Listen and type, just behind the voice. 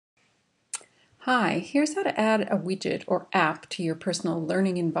Hi, here's how to add a widget or app to your personal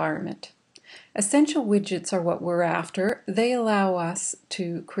learning environment. Essential widgets are what we're after. They allow us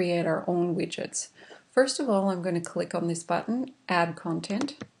to create our own widgets. First of all, I'm going to click on this button, Add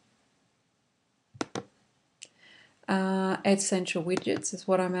Content. Essential widgets is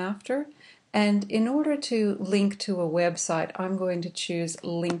what I'm after. And in order to link to a website, I'm going to choose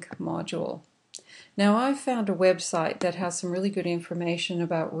Link Module. Now, I've found a website that has some really good information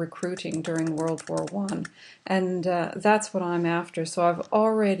about recruiting during World War I, and that's what I'm after. So I've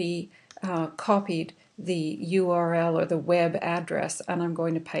already copied the URL or the web address, and I'm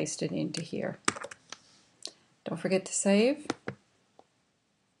going to paste it into here. Don't forget to save.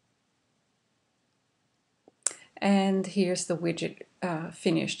 And here's the widget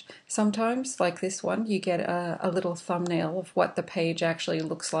finished. Sometimes, like this one, you get a little thumbnail of what the page actually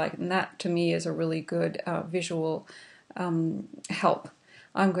looks like, and that to me is a really good visual help.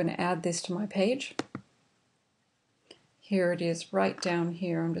 I'm going to add this to my page. Here it is right down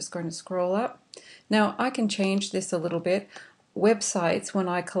here. I'm just going to scroll up. Now I can change this a little bit. Websites, when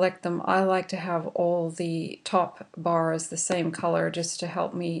I collect them, I like to have all the top bars the same color just to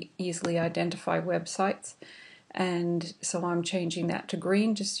help me easily identify websites. And so I'm changing that to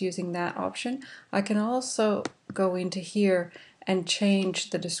green, just using that option. I can also go into here and change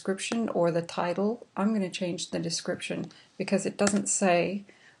the description or the title. I'm going to change the description because it doesn't say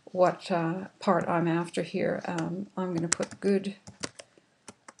what part I'm after here. I'm going to put good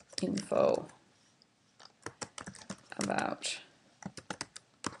info about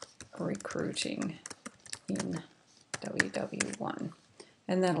recruiting in WW1.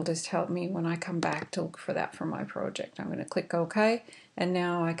 And that'll just help me when I come back to look for that for my project. I'm going to click OK, and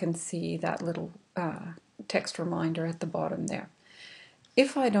now I can see that little text reminder at the bottom there.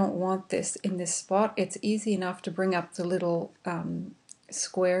 If I don't want this in this spot, it's easy enough to bring up the little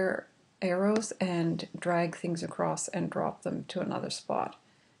square arrows and drag things across and drop them to another spot.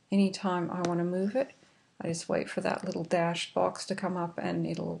 Anytime I want to move it, I just wait for that little dash box to come up and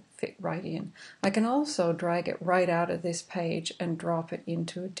it'll fit right in. I can also drag it right out of this page and drop it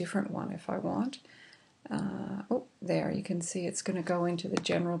into a different one if I want. Oh, there, you can see it's going to go into the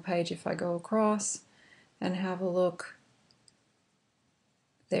general page if I go across and have a look.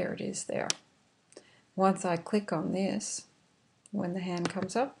 There it is there. Once I click on this, when the hand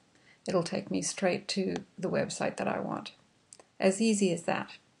comes up, it'll take me straight to the website that I want. As easy as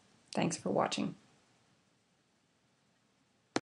that. Thanks for watching.